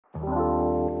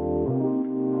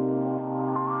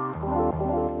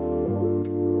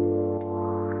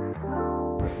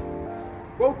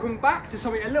welcome back to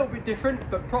something a little bit different,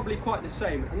 but probably quite the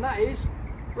same. And that is,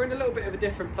 we're in a little bit of a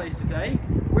different place today.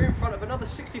 We're in front of another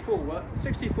 64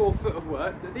 foot of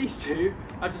work that these two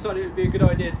have decided it would be a good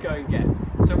idea to go and get.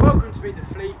 So welcome to meet the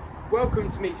fleet, welcome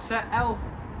to meet set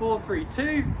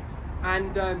L432,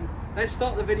 and let's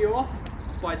start the video off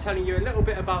by telling you a little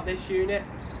bit about this unit,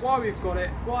 why we've got it,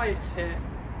 why it's here,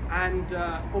 and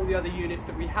all the other units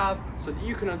that we have, so that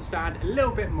you can understand a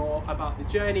little bit more about the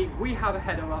journey we have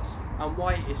ahead of us and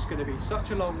why it's going to be such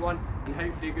a long one and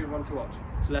hopefully a good one to watch.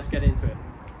 So let's get into it.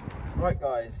 Right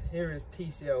guys, here is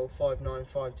TCL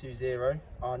 59520,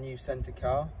 our new centre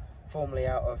car, formerly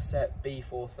out of set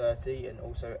B430 and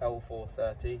also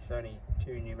L430, so only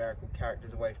two numerical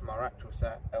characters away from our actual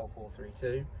set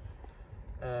L432.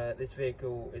 This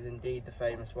vehicle is indeed the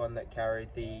famous one that carried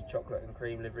the chocolate and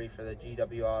cream livery for the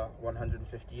GWR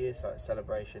 150 year site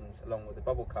celebrations along with the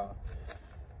bubble car.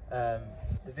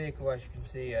 The vehicle, as you can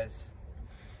see, has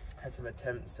had some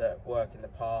attempts at work in the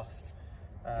past.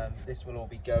 This will all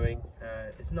be going.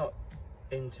 It's not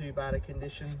in too bad a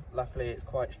condition. Luckily it's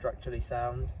quite structurally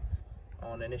sound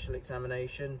on initial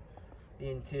examination.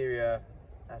 The interior,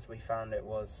 as we found it,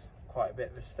 was quite a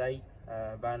bit of a state.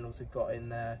 Vandals had got in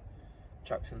there,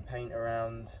 chucked some paint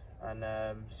around and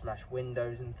smashed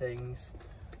windows and things,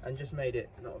 and just made it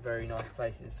not a very nice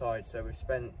place inside. So we've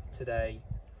spent today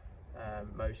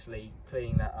mostly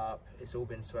cleaning that up. It's all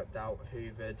been swept out,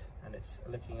 hoovered, and it's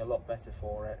looking a lot better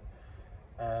for it.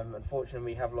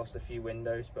 Unfortunately we have lost a few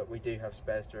windows, but we do have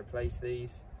spares to replace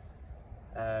these,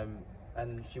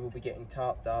 and she will be getting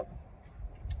tarped up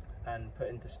and put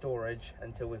into storage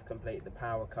until we've completed the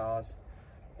power cars,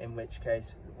 in which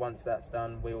case once that's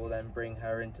done we will then bring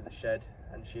her into the shed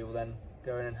and she will then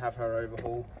go in and have her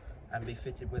overhaul and be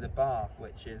fitted with a bar,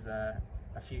 which is a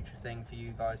future thing for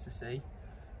you guys to see.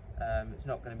 It's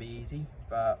not going to be easy,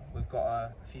 but we've got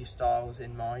a few styles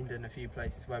in mind and a few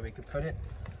places where we could put it,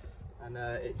 and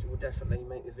it will definitely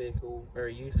make the vehicle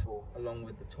very useful, along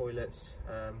with the toilets,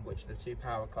 which the two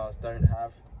power cars don't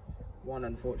have. One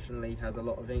unfortunately has a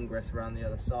lot of ingress around the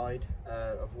other side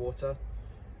of water.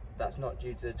 That's not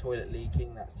due to the toilet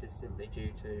leaking, that's just simply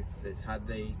due to it's had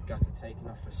the gutter taken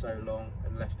off for so long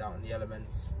and left out in the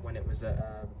elements when it was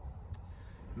at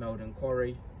Meldon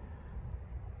Quarry.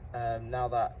 Now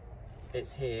that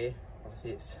it's here,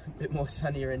 obviously it's a bit more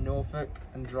sunnier in Norfolk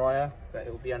and drier, but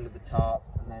it will be under the tarp,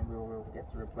 and then we'll get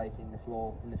to replacing the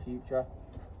floor in the future.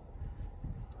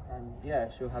 And yeah,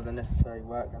 she'll have the necessary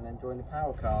work and then join the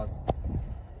power cars.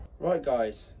 Right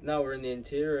guys, now we're in the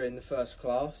interior in the first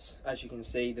class. As you can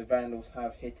see, the vandals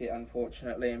have hit it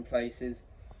unfortunately in places.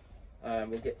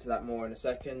 We'll get to that more in a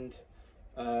second.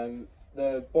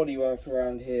 The bodywork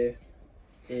around here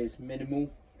is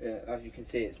minimal. As you can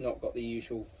see, it's not got the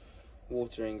usual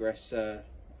water ingress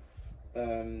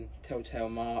telltale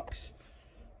marks,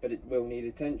 but it will need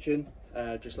attention,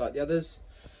 just like the others.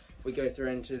 If we go through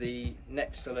into the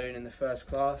next saloon in the first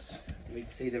class, we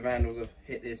can see the vandals have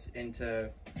hit this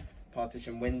into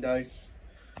partition window.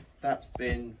 That's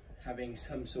been having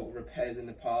some sort of repairs in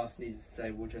the past. Needless to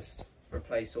say, we'll just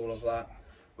replace all of that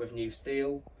with new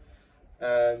steel.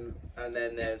 And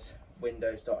then there's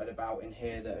windows dotted about in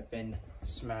here that have been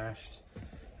smashed,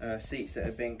 seats that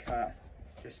have been cut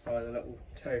just by the little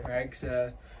toe rags.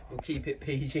 We'll keep it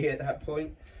PG at that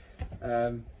point.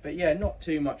 But yeah, not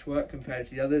too much work compared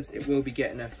to the others. It will be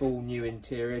getting a full new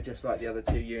interior, just like the other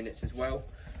two units as well,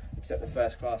 except the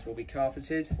first class will be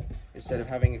carpeted instead of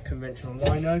having a conventional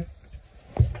lino.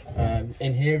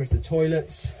 In here is the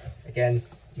toilets. Again,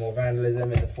 more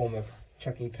vandalism in the form of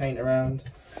chucking paint around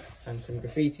and some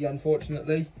graffiti,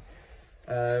 unfortunately.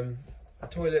 The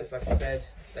toilets, like I said,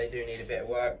 they do need a bit of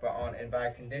work, but aren't in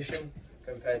bad condition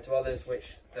compared to others,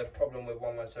 which the problem with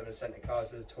 117 centre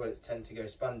cars is the toilets tend to go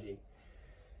spongy.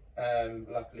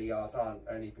 Luckily ours aren't,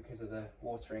 only because of the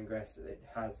water ingress that it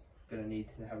has going to need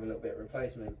to have a little bit of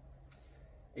replacement.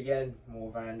 Again,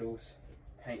 more vandals,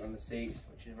 paint on the seats,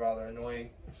 which is rather annoying.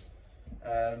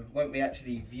 When we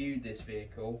actually viewed this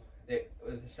vehicle, the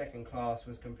second class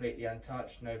was completely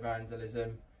untouched, no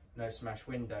vandalism, no smashed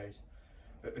windows.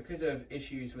 But because of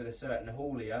issues with a certain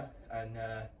haulier and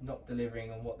not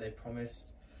delivering on what they promised,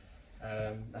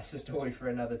 that's a story for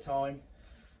another time,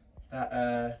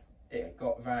 that it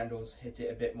got vandals hit it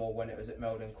a bit more when it was at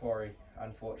Meldon Quarry,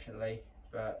 unfortunately.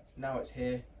 But now it's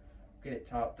here, get it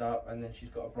tarped up, and then she's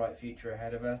got a bright future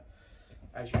ahead of her.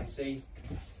 As you can see,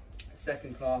 the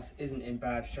second class isn't in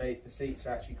bad shape. The seats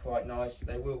are actually quite nice.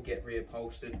 They will get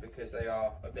reupholstered because they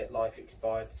are a bit life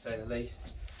expired, to say the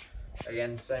least.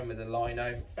 Again, same with the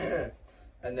lino.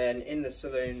 And then in the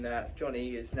saloon that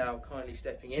Johnny is now kindly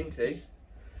stepping into,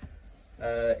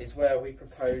 is where we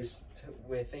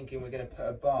we're thinking we're going to put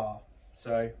a bar.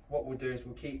 So what we'll do is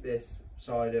we'll keep this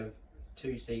side of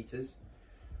 2-seaters,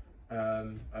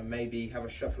 and maybe have a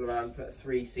shuffle around, put a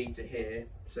 3-seater here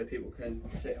so people can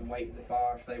sit and wait at the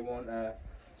bar if they want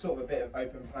sort of a bit of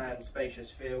open plan,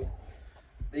 spacious feel.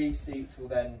 These seats will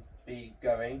then be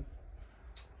going,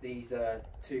 these are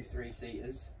 2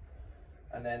 3-seaters,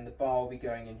 and then the bar will be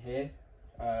going in here,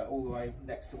 all the way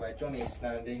next to where Johnny is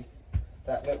standing.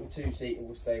 That little 2-seater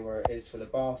will stay where it is for the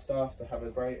bar staff to have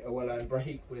a well-earned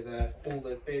break with all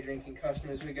the beer drinking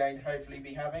customers we're going to hopefully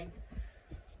be having.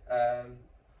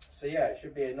 So yeah, it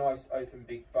should be a nice open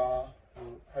big bar.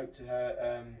 We'll hope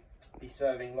to be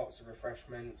serving lots of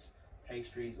refreshments,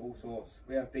 pastries, all sorts.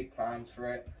 We have big plans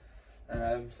for it.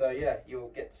 So yeah, you'll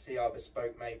get to see our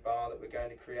bespoke made bar that we're going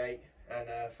to create, and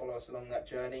follow us along that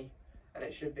journey. And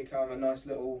it should become a nice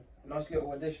little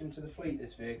addition to the fleet,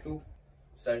 this vehicle.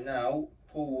 So now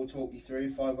Paul will talk you through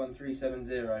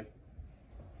 51370.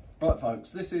 Right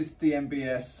folks, this is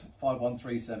DMBS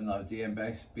 51370,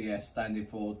 DMBS standing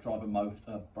for driver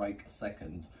motor brake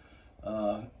second.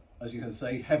 As you can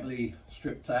see, heavily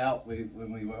stripped out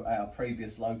when we were at our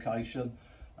previous location.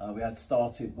 We had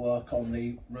started work on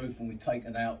the roof and we'd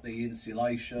taken out the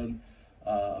insulation,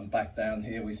 and back down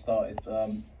here we started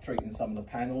treating some of the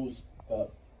panels,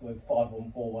 but with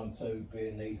 51412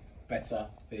 being the better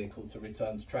vehicle to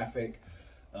return to traffic,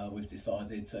 we've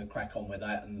decided to crack on with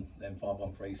that, and then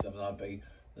 51370 be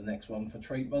the next one for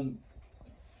treatment.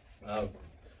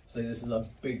 See, this is a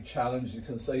big challenge. You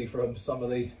can see from some of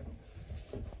the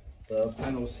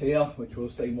panels here, which we'll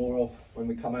see more of when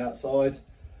we come outside.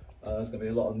 There's going to be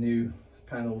a lot of new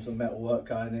panels and metal work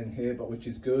going in here, but which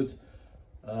is good.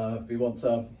 If we want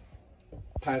to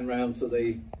pan round to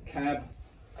the cab,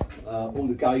 all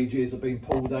the gauges have been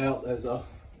pulled out.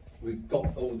 We've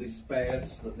got all the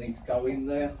spares that need to go in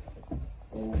there,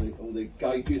 all the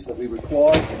gauges that we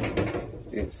require.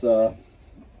 It's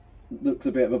looks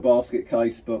a bit of a basket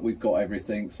case, but we've got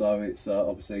everything, so it's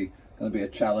obviously going to be a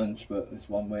challenge, but it's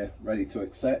one we're ready to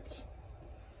accept.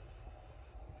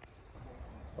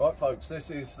 Right folks, this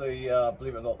is the,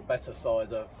 believe it or not, the better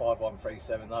side of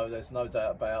 51370. There's no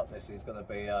doubt about this is going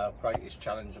to be our greatest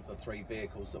challenge of the 3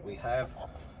 vehicles that we have.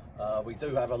 We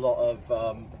do have a lot of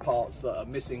parts that are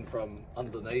missing from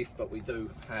underneath, but we do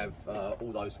have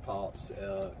all those parts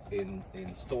in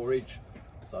storage.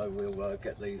 So we'll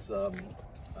get these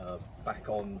back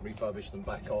on, refurbish them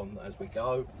back on as we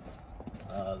go.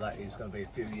 That is going to be a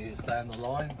few years down the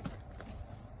line.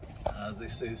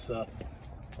 This is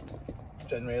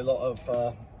generally a lot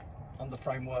of under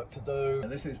frame work to do.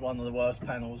 This is one of the worst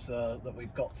panels that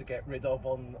we've got to get rid of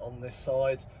on this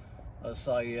side. I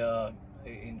say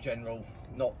in general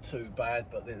not too bad,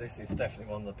 but this is definitely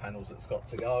one of the panels that's got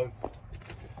to go.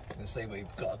 You can see we've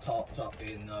got it tarped up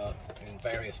in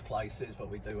various places,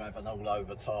 but we do have an all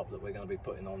over tarp that we're going to be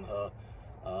putting on her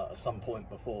at some point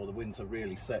before the winter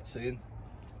really sets in.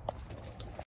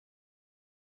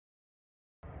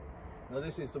 Now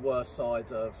this is the worst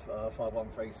side of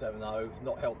 51370,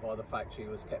 not helped by the fact she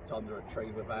was kept under a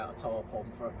tree without a tarp on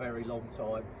for a very long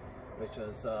time, which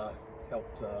has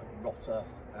helped rot her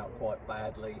out quite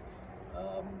badly.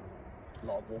 A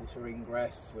lot of water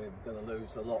ingress. We're going to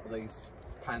lose a lot of these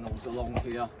panels along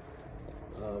here.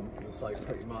 I'll say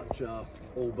pretty much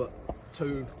all but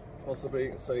 2 possibly. You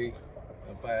can see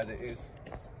how bad it is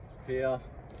here.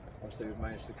 Obviously we've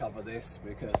managed to cover this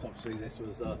because obviously this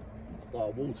was a lot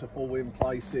of waterfall in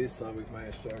places, so we've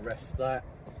managed to arrest that.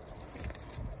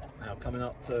 Now coming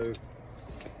up to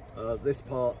this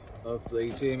part of the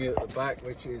DMU at the back,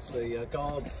 which is the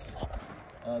guards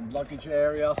and luggage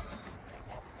area.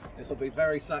 This will be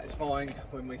very satisfying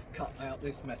when we've cut out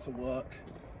this metal work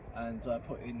and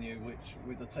put in new, which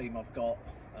with the team I've got,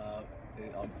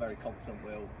 I'm very confident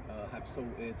we'll have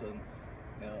sorted, and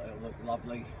it'll look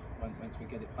lovely once we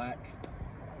get it back.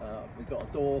 We've got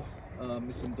a door,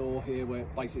 missing door here where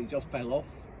it basically just fell off.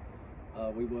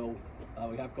 We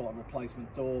have got a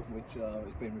replacement door which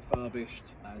has been refurbished,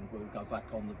 and we'll go back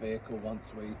on the vehicle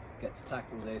once we get to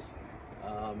tackle this.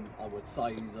 I would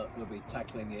say that we'll be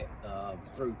tackling it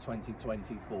through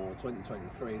 2024.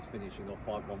 2023 is finishing off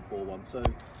 51412,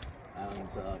 and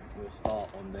we'll start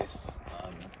on this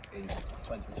in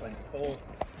 2024.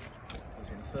 As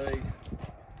you can see,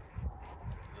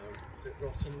 a bit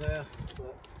rotten there,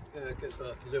 but yeah, it gets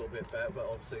a little bit better, but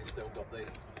obviously still got the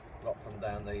rot from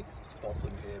down the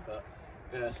bottom here. But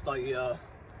yeah,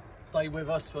 stay with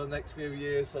us for the next few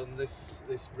years, and this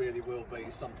really will be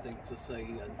something to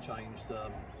see and changed.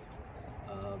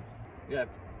 Yeah,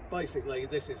 basically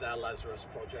this is our Lazarus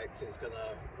project. It's going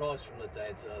to rise from the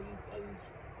dead and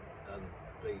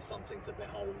be something to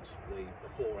behold, the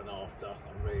before and after.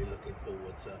 I'm really looking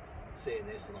forward to seeing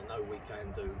this, and I know we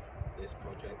can do this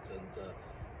project and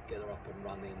get her up and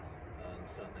running.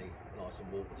 Certainly nice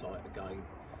and watertight again.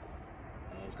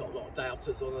 It's got a lot of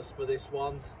doubters on us for this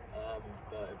one,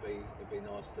 but it'd be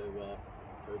nice to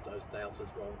prove those doubters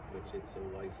wrong, which it's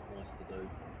always nice to do.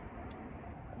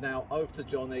 Now over to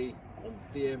Johnny on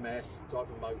DMS,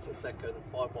 driving motor second,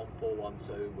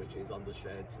 51412, which is under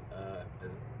shed,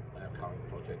 and our current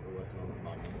project we're working on at the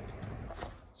moment.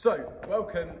 So,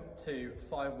 welcome to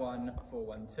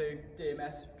 51412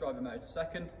 DMS, driving motor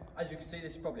second. As you can see,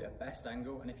 this is probably our best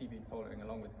angle, and if you've been following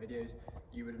along with the videos,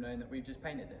 you would have known that we've just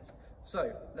painted this.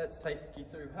 So, let's take you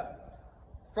through her.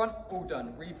 Front, all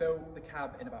done. Rebuilt the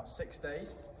cab in about 6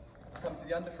 days. Come to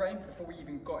the underframe. Before we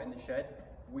even got in the shed,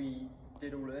 we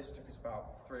did all of this. Took us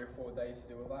about 3 or 4 days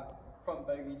to do all that. Front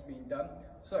bogey's been done.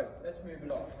 So, let's move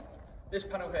along. This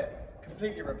panel here,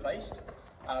 completely replaced,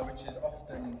 which is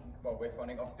often, well, we're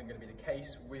finding often going to be the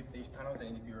case with these panels. They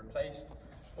need to be replaced.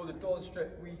 For the door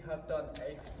strip, we have done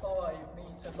a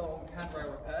 5-metre long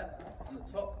handrail repair on the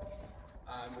top,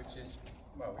 which is,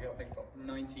 well, we I think got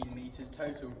 19 metres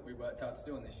total we worked out to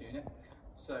do on this unit.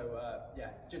 So yeah,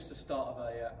 just the start of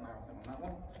a marathon on that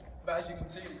one. But as you can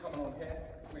see, we come along here,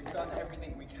 we've done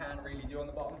everything we can really do on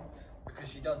the bottom because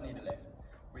she does need a lift.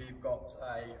 We've got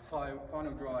a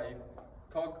final drive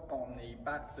cog on the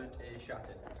back that is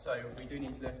shattered. So we do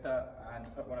need to lift her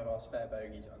and put one of our spare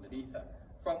bogies underneath her.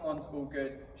 Front one's all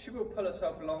good. She will pull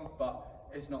herself along, but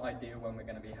it's not ideal when we're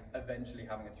going to be eventually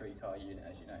having a 3-car unit,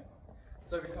 as you know.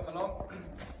 So we come along.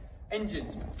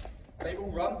 Engines, they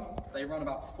all run. They run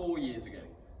about 4 years ago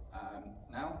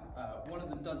now. One of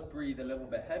them does breathe a little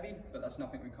bit heavy, but that's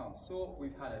nothing we can't sort.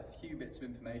 We've had a few bits of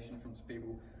information from some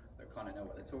people that kind of know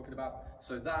what they're talking about.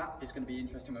 So that is going to be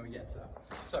interesting when we get to that.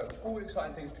 So all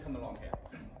exciting things to come along here.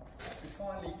 We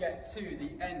finally get to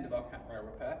the end of our cat rail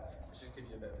repair, which just gives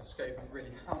you a bit of a scope of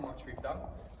really how much we've done.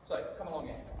 So come along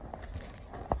in.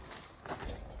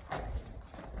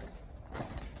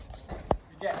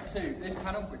 We get to this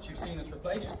panel, which you've seen us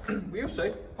replace. We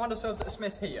also find ourselves at a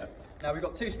Smith's heater. Now we've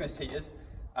got 2 Smith's heaters.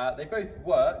 They both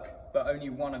work, but only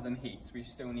one of them heats. We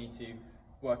still need to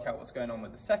work out what's going on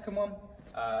with the second one.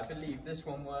 I believe this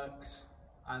one works,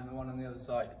 and the one on the other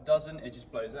side doesn't. It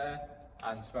just blows air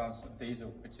and smells of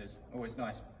diesel, which is always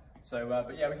nice. So,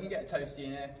 but yeah, we can get a toasty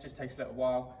in here. It just takes a little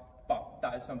while, but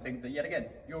that is something that, yet again,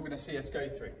 you're going to see us go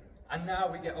through. And now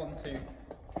we get on to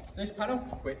this panel,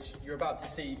 which you're about to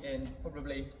see in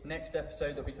probably next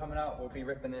episode that'll be coming out. We'll be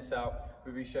ripping this out.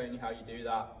 We'll be showing you how you do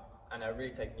that, and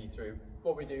really taking you through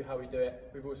what we do, how we do it.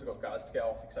 We've also got gutters to get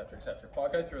off, etc., etc. But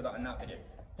I'll go through that in that video.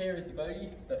 Here is the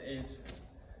bogie that is,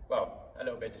 well, a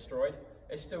little bit destroyed.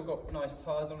 It's still got nice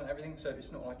tyres on it and everything, so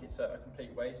it's not like it's a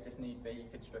complete waste. If need be, you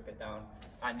could strip it down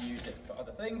and use it for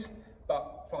other things,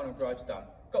 but final drive's done.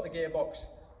 Got the gearbox,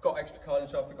 got extra carbon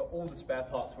shaft, we've got all the spare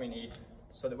parts we need,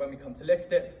 so that when we come to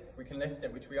lift it, we can lift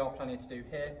it, which we are planning to do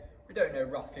here. We don't know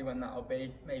roughly when that'll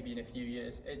be, maybe in a few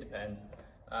years, it depends.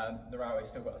 The railway's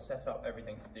still got to set up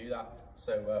everything to do that,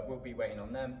 so we'll be waiting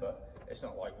on them, but it's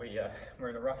not like we're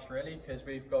in a rush really, because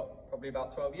we've got probably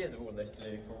about 12 years of all this to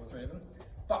do for all 3 of them.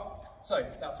 But, so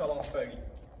that's our last bogie.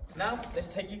 Now, let's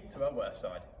take you to our worst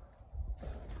side.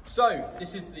 So,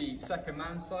 this is the second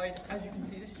man side. As you can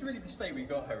see, this is really the state we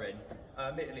got her in.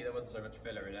 Admittedly, there wasn't so much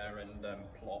filler in her and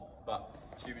plot, but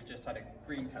she was just had a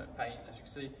green coat of paint, as you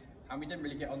can see. And we didn't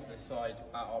really get onto this side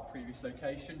at our previous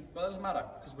location, but it doesn't matter,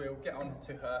 because we'll get on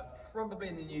to her probably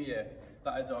in the new year.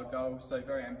 That is our goal, so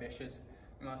very ambitious.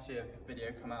 You might see a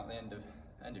video come out at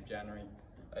the end of January,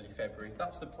 early February.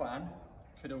 That's the plan,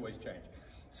 could always change.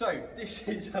 So this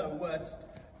is our worst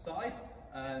side.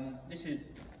 This is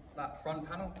that front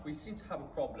panel. We seem to have a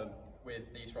problem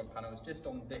with these front panels just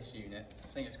on this unit. I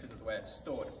think it's because of the way it's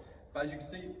stored. But as you can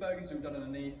see, bogies all done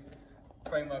underneath,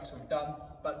 frameworks all done.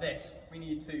 But this, we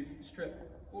need to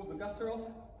strip all the gutter off,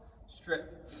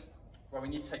 well, we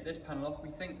need to take this panel off. We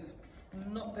think there's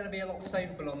not going to be a lot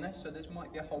savable on this, so this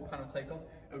might be a whole panel take off.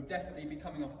 It'll definitely be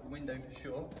coming off the window for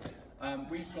sure.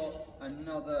 We've got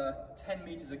another 10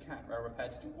 metres of cat rail repair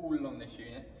to do all along this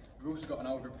unit. We've also got an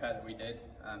old repair that we did,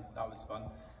 that was fun.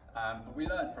 But we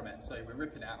learned from it, so we're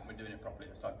ripping it out and we're doing it properly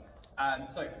this time.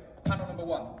 So, panel number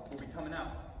 1 will be coming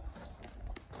out.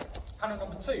 Panel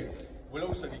number 2 will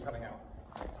also be coming out.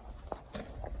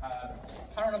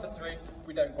 Panel number 3,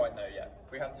 we don't quite know yet.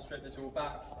 We have to strip this all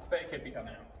back, but it could be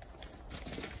coming out.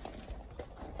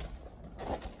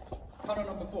 Panel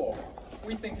number 4,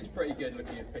 we think is pretty good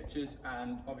looking at pictures,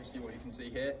 and obviously what you can see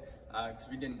here, because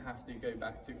we didn't have to go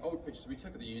back to old pictures we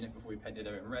took of the unit before we painted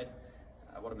it in red.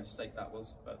 What a mistake that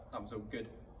was, but that was all good.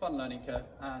 fun learning curve,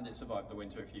 and it survived the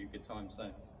winter a few good times,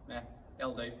 so yeah,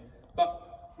 it'll do.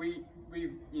 But we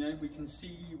can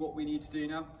see what we need to do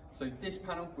now. So this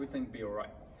panel we think will be all right.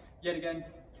 Yet again,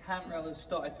 cam rail has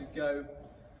started to go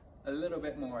a little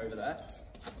bit more over there.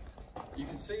 You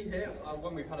can see here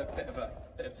when we've had a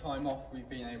bit of time off, we've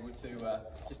been able to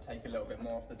just take a little bit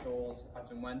more off the doors as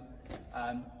and when.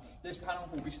 This panel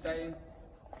will be staying.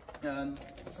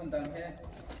 Come down here.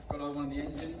 Got one of the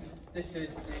engines. This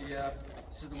is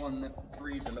the one that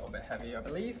breathes a little bit heavy, I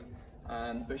believe,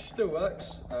 but she still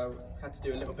works. Had to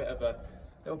do a little bit of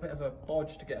a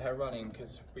bodge to get her running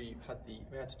because we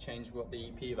had to change what the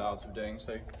EP valves were doing,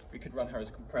 so we could run her as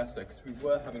a compressor because we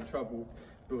were having trouble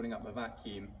building up a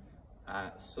vacuum.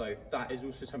 So that is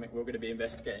also something we're going to be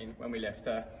investigating when we lift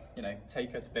her.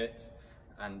 Take her to bits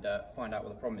and find out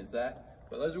what the problem is there.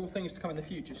 But those are all things to come in the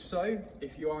future. So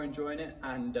if you are enjoying it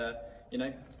and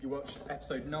you watched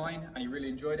episode 9 and you really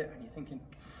enjoyed it and you're thinking,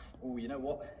 oh, you know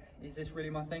what, is this really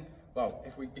my thing? Well,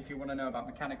 if you want to know about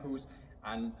mechanicals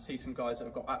and see some guys that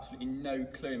have got absolutely no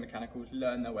clue in mechanicals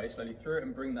learn their way slowly through it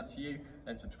and bring that to you,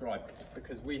 then subscribe,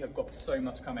 because we have got so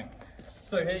much coming.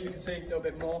 So here you can see a little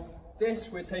bit more. This,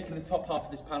 we're taking the top half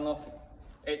of this panel off.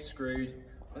 It's screwed.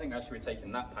 I think actually we're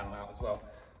taking that panel out as well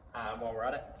while we're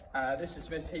at it. This is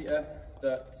Smith's heater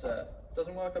that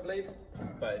doesn't work, I believe,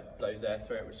 but it blows air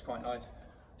through it, which is quite nice.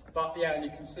 But yeah, and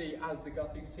you can see as the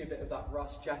gutter, you can see a bit of that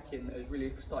rust jacking that has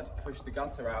really started to push the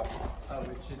gutter out,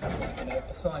 which is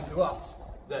a sign to us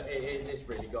that it's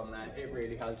really gone there. It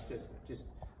really has just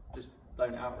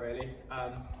blown it out really.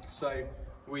 So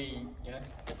we,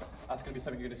 that's going to be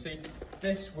something you're going to see.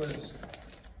 This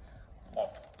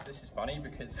is funny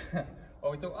because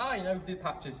well, we thought, we did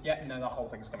patches. Yeah, no, that whole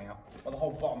thing's coming out, or the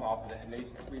whole bottom half of it at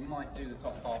least. We might do the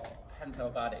top half. Depends how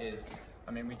bad it is.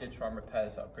 I mean, we did try and repair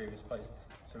this at a previous place,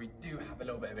 so we do have a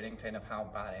little bit of an inkling of how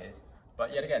bad it is.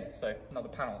 But yet again, so another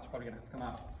panel that's probably going to have to come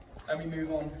out. And we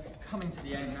move on, coming to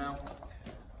the end now.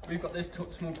 We've got this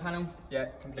small panel, yeah,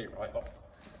 complete write-off.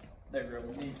 No real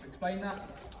need to explain that.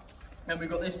 Then we've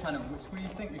got this panel, which we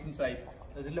think we can save.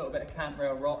 There's a little bit of cant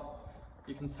rail rot.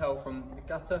 You can tell from the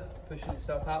gutter pushing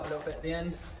itself out a little bit at the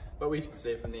end, but we can see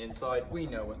it from the inside. We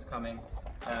know what's coming,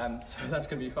 so that's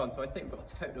going to be fun. So I think we've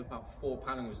got a total of about 4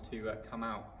 panels to come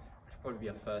out, which will probably be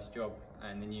our first job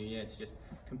in the new year, to just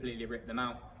completely rip them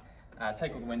out.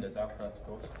 Take all the windows out first, of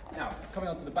course. Now, coming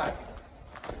on to the back.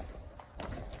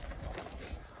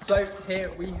 So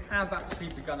here we have actually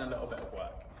begun a little bit of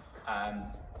work.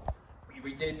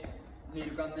 We did need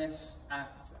to run this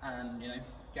and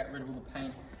get rid of all the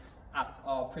paint at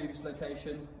our previous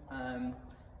location,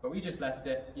 but we just left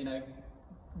it.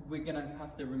 We're going to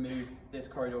have to remove this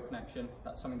corridor connection.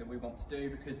 That's something that we want to do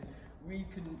because we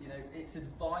can, it's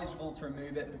advisable to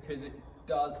remove it because it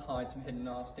does hide some hidden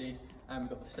nasties, and we've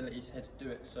got the facilities here to do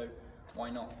it, so why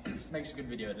not? Makes a good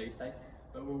video at least, eh?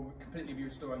 But we'll completely be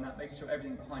restoring that, making sure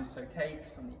everything behind it's okay,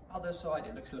 because on the other side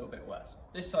it looks a little bit worse.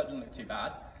 This side doesn't look too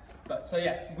bad, but so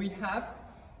yeah, we have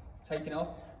taken off.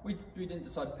 We didn't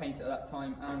decide to paint it at that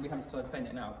time, and we haven't decided to paint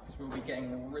it now because we'll be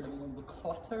getting rid of all the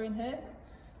clutter in here.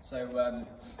 So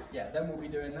yeah, then we'll be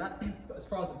doing that. But as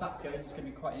far as the back goes, it's going to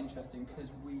be quite interesting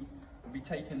because we will be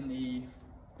taking the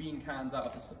bean cans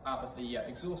out of the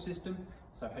exhaust system.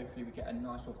 So hopefully we get a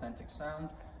nice authentic sound.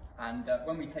 And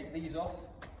when we take these off,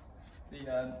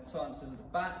 the silencers at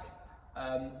the back,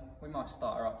 we might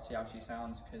start her up, see how she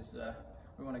sounds, because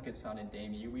we want a good sounding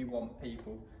DMU. We want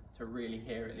people to really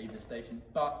hear it leave the station,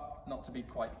 but not to be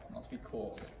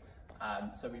coarse.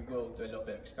 So we will do a little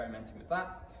bit of experimenting with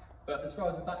that. But as far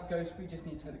as the back goes, we just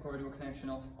need to take the corridor connection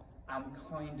off, and we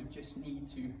kind of just need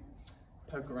to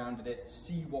poke around at it,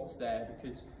 see what's there,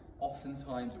 because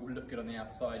oftentimes it will look good on the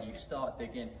outside. You start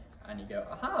digging and you go,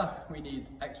 aha, we need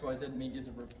XYZ meters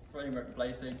of framework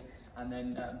replacing, and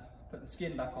then put the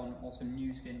skin back on, or some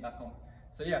new skin back on.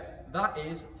 So yeah, that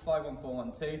is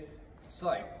 51412.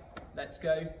 So let's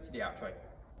go to the outro.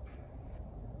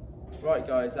 Right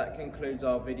guys, that concludes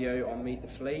our video on Meet the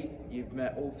Fleet. You've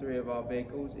met all 3 of our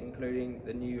vehicles, including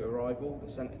the new arrival,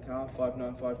 the centre car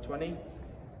 59520.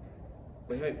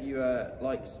 We hope you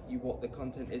like what the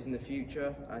content is in the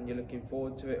future, and you're looking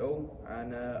forward to it all.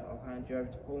 And I'll hand you over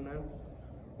to Paul now.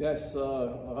 Yes,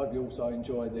 I hope you also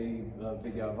enjoy the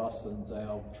video of us and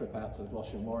our trip out to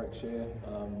Gloucester and Warwickshire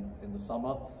in the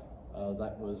summer.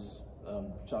 That was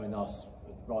showing us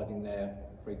riding their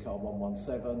 3-car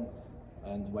 117,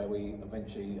 and where we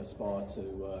eventually aspire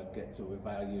to get to with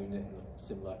our unit in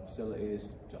similar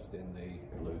facilities, just in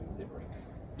the blue livery.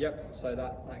 Yep, so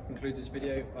that concludes this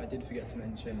video. I did forget to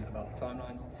mention about the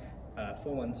timelines.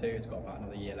 412 has got about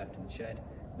another year left in the shed.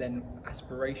 Then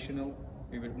aspirational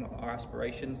our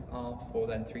aspirations are for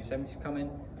then 370 to come in.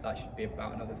 That should be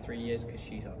about another 3 years because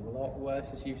she's a lot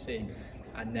worse, as you've seen.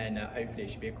 And then hopefully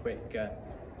it should be a quick,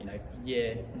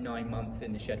 year, 9 months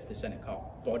in the shed for the Senate car,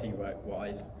 bodywork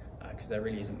wise, because there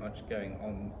really isn't much going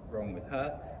on wrong with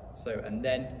her. So, and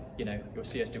then, you'll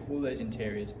see us do all those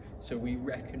interiors. So we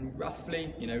reckon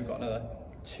roughly, we've got another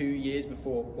 2 years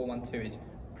before 412 is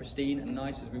pristine and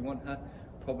nice as we want her.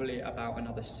 Probably about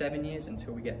another 7 years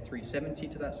until we get 370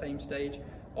 to that same stage.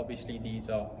 Obviously these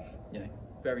are,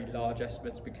 very large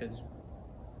estimates because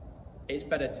it's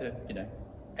better to,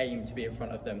 aim to be in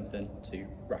front of them than to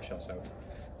rush ourselves.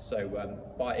 So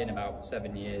by in about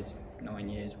 7 years, 9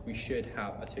 years, we should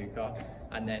have a 2 car.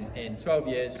 And then in 12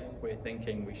 years, we're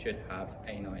thinking we should have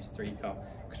a nice 3 car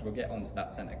because we'll get onto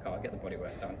that centre car, get the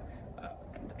bodywork done.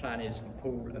 The plan is for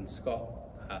Paul and Scott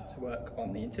to work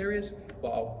on the interiors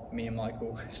while me and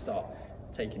Michael start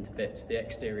taking to bits the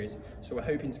exteriors. So we're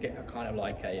hoping to get a kind of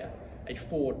like a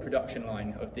forward production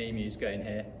line of DMUs going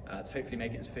here to hopefully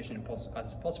make it as efficient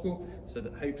as possible, so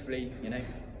that hopefully,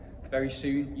 very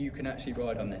soon you can actually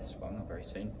ride on this. Well, not very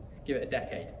soon, give it a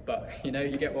decade, but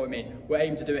you get what I mean. We're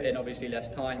aiming to do it in obviously less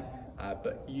time,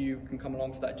 but you can come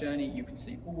along for that journey. You can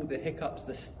see all the hiccups,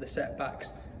 the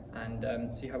setbacks, and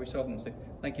see how we solve them. So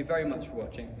thank you very much for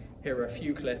watching. Here are a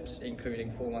few clips,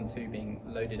 including 412 being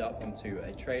loaded up onto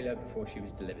a trailer before she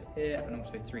was delivered here, and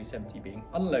also 370 being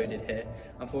unloaded here.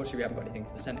 Unfortunately, we haven't got anything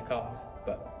for the centre car,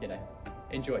 but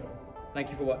enjoy.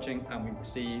 Thank you for watching, and we will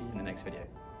see you in the next video.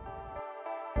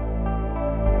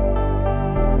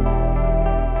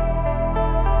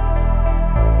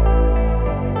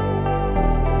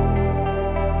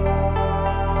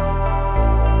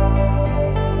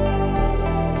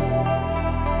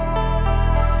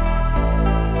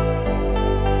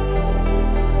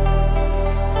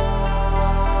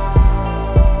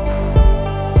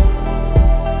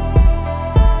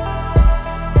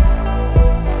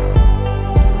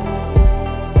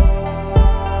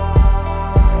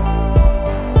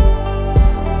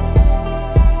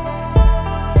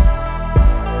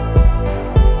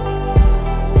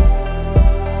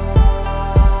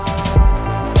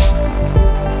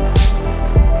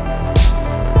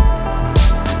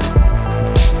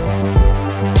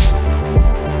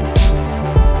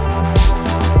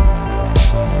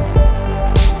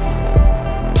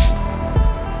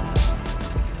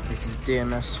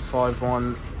 DMS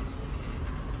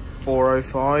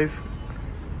 51405.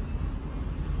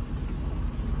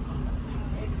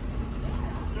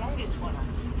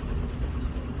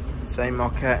 Same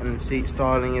moquette and seat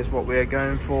styling is what we are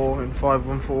going for in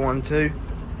 51412.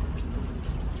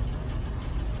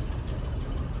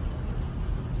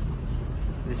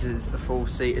 This is a full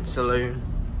seated saloon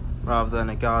rather than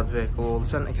a guard's vehicle or the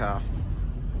centre car.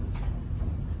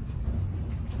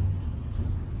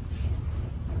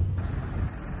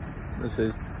 This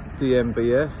is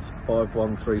DMBS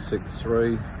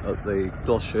 51363 at the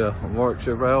Gloucestershire and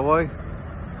Warwickshire Railway.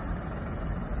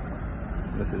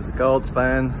 This is the guards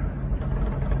van.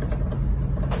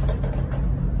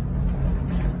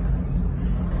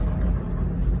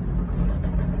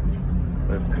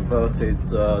 We've converted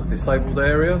disabled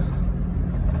area.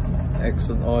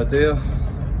 Excellent idea.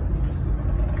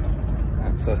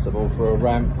 Accessible for a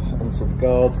ramp onto the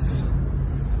guards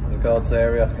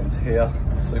area into here.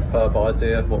 Superb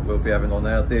idea, what we'll be having on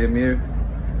our DMU.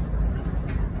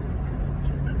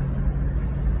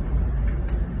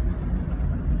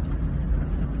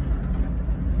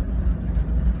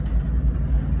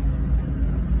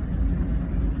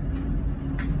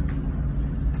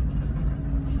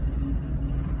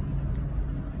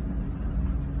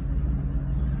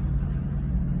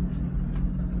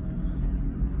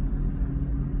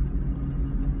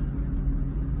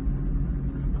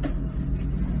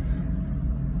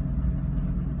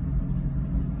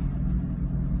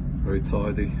 Very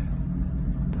tidy.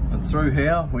 And through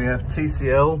here we have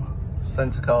TCL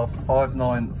centre car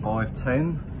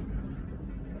 59510.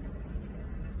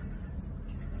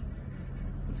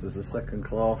 This is a second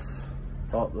class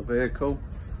part of the vehicle.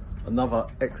 Another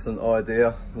excellent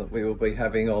idea that we will be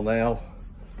having on our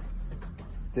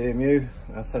DMU,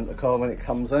 our centre car, when it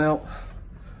comes out.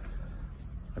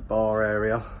 A bar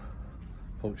area,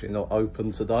 fortunately not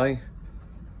open today.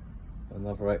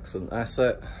 Another excellent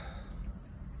asset.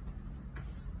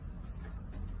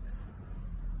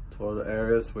 Toilet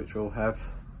areas which will have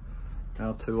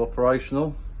our 2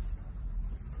 operational,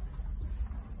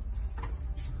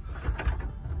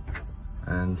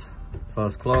 and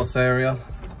first class area,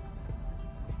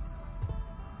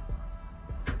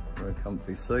 very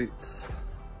comfy seats.